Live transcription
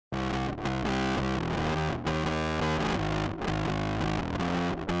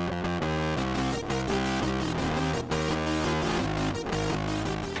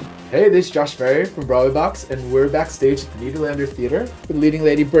Hey, this is Josh Ferry from BroadwayBox, and we're backstage at the Nederlander Theater with leading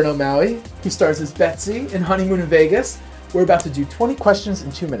lady Brynn O'Malley, who stars as Betsy in Honeymoon in Vegas. We're about to do 20 questions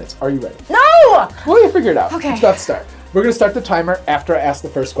in 2 minutes. Are you ready? No! Well, you figure it out. Okay. It's about to start. We're going to start the timer after I ask the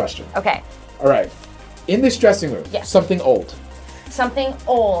first question. Okay. All right. In this dressing room, yes. Something old. Something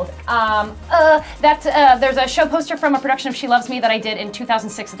old. There's a show poster from a production of She Loves Me that I did in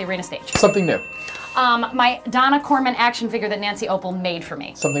 2006 at the Arena Stage. Something new. My Donna Corman action figure that Nancy Opel made for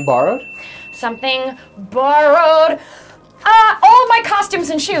me. Something borrowed. Something borrowed. All of my costumes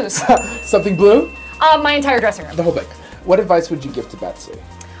and shoes. Something blue. My entire dressing room. The whole thing. What advice would you give to Betsy?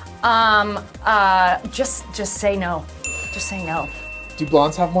 Just say no. Just say no. Do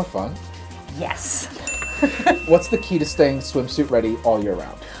blondes have more fun? Yes. What's the key to staying swimsuit ready all year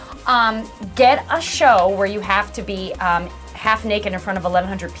round? Get a show where you have to be half naked in front of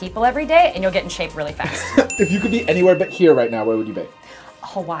 1,100 people every day, and you'll get in shape really fast. If you could be anywhere but here right now, where would you be?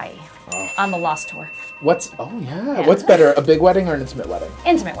 Hawaii. On the Lost Tour. What's better, a big wedding or an intimate wedding?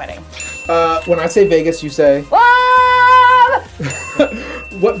 Intimate wedding. When I say Vegas, you say? What?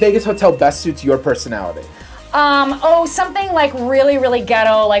 What Vegas hotel best suits your personality? Something like really, really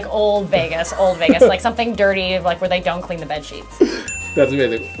ghetto, like old Vegas, like something dirty, like where they don't clean the bed sheets. That's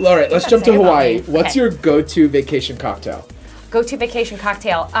amazing. All right, let's jump to Hawaii. What's your go-to vacation cocktail? Go-to vacation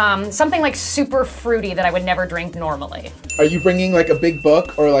cocktail, something like super fruity that I would never drink normally. Are you bringing like a big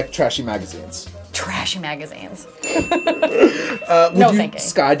book or like trashy magazines? Trashy magazines. Would you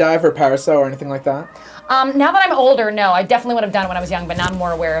skydive or parasail or anything like that? Now that I'm older, no. I definitely would have done it when I was young, but now I'm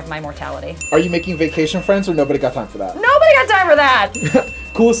more aware of my mortality. Are you making vacation friends or nobody got time for that? Nobody got time for that!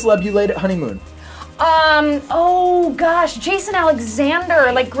 Coolest celeb you laid at honeymoon? Oh gosh, Jason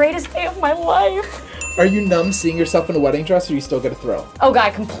Alexander, like greatest day of my life. Are you numb seeing yourself in a wedding dress or you still get a thrill? Oh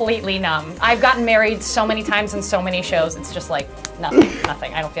god, completely numb. I've gotten married so many times in so many shows, it's just like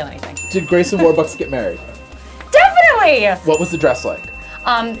nothing. I don't feel anything. Did Grace and Warbucks get married? Definitely! What was the dress like?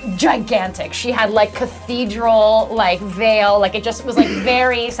 Gigantic. She had like cathedral, like veil, like it just was like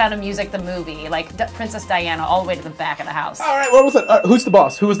very Sound of Music the movie, like Princess Diana all the way to the back of the house. All right, what was it? Who's the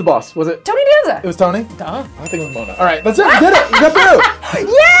boss? Who was the boss? Was it? Tony Danza. It was Tony? Duh. I think it was Mona. All right, that's it. You did it. You got through.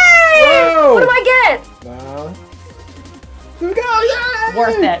 Yay! Whoa. What do I get? Here we go. Yay!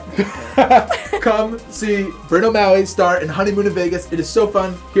 Worth it. Come see Brynn O'Malley star in Honeymoon in Vegas. It is so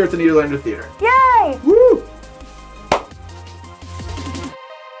fun here at the Nederlander Theater. Yay! Woo!